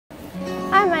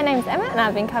name's Emma and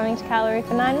I've been coming to Calvary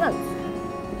for 9 months.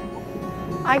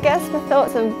 I guess the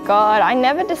thoughts of God, I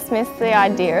never dismissed the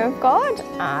idea of God.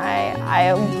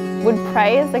 I would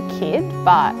pray as a kid,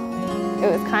 but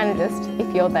it was kind of just,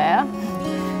 if you're there,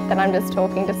 then I'm just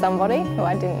talking to somebody who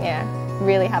I didn't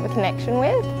really have a connection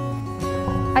with.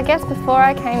 I guess before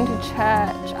I came to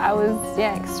church, I was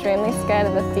extremely scared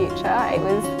of the future.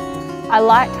 I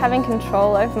liked having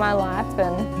control over my life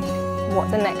and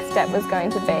what the next step was going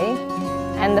to be,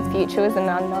 and the future was an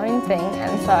unknown thing,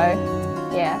 and so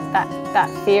that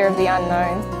fear of the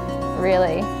unknown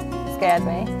really scared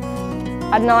me.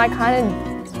 I don't know, I kind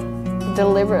of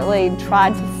deliberately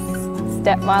tried to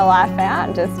step my life out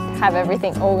and just have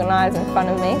everything organised in front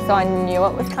of me so I knew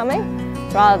what was coming,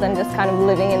 rather than just kind of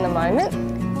living in the moment.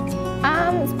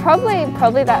 It's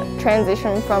probably that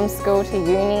transition from school to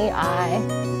uni. I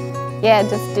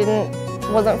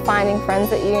wasn't finding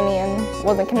friends at uni and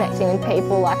wasn't connecting with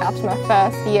people. Like after my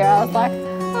first year, I was like,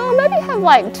 oh, maybe have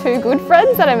like 2 good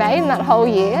friends that I made in that whole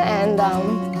year, and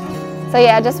so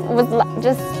I just was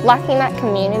lacking that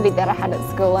community that I had at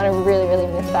school, and I really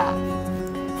missed that.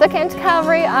 So I came to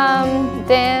Calvary.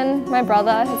 Dan, my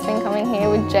brother, has been coming here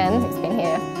with Jen, who's been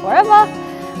here forever.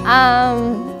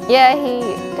 He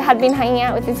had been hanging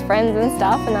out with his friends and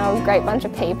stuff, and they were a great bunch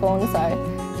of people, and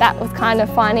so that was kind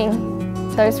of finding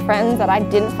those friends that I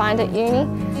didn't find at uni.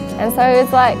 And so it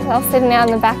was like, I was sitting out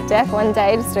on the back deck one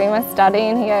day just doing my study,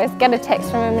 and he goes, get a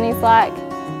text from him, and he's like,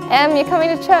 Em, you're coming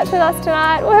to church with us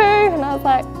tonight, woohoo! And I was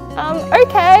like,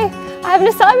 okay, I have an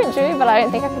assignment due, but I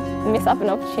don't think I could miss up an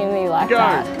opportunity like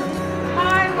that.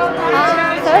 Hi, welcome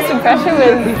to First impression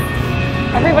was,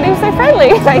 everybody was so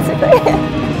friendly,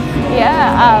 basically.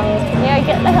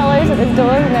 Get the hellos at the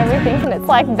doors and everything, and it's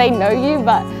like they know you,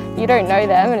 but you don't know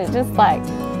them, and it's just like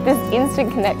this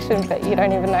instant connection, but you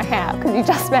don't even know how because you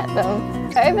just met them.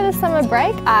 Over the summer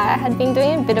break, I had been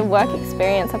doing a bit of work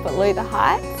experience up at Luther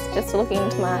Heights, just looking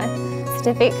into my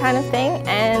certificate kind of thing,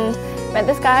 and met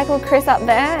this guy called Chris up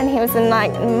there, and he was the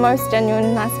most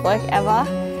genuine, nice bloke ever.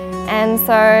 And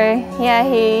so,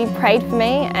 he prayed for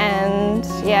me, and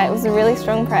it was a really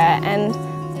strong prayer, and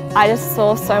I just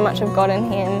saw so much of God in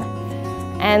him.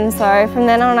 And so from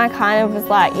then on, I kind of was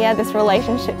like, this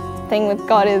relationship thing with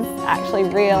God is actually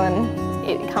real, and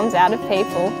it comes out of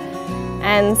people.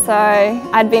 And so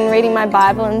I'd been reading my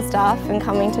Bible and stuff and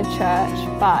coming to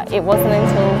church, but it wasn't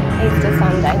until Easter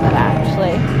Sunday that I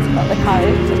actually got the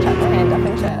courage to chuck my hand up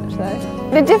in church.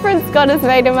 So the difference God has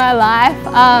made in my life,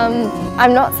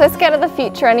 I'm not so scared of the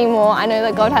future anymore. I know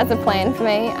that God has a plan for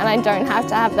me, and I don't have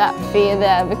to have that fear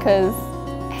there because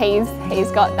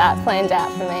He's got that planned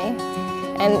out for me.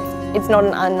 And it's not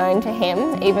an unknown to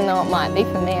him, even though it might be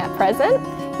for me at present.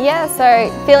 So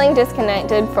feeling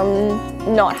disconnected from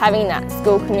not having that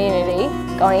school community,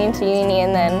 going into uni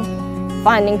and then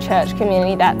finding church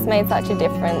community, that's made such a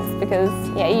difference because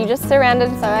you're just surrounded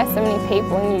by so many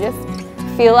people, and you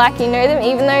just feel like you know them,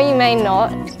 even though you may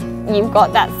not. You've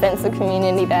got that sense of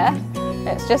community there.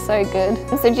 It's just so good.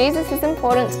 And so Jesus is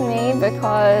important to me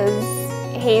because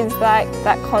He's like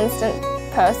that constant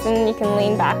person you can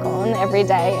lean back on every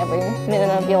day, every minute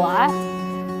of your life.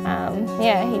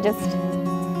 He just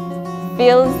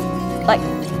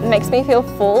makes me feel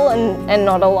full and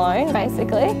not alone,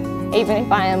 basically. Even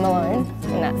if I am alone,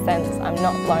 in that sense, I'm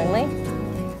not lonely.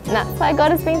 And that's why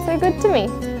God has been so good to me.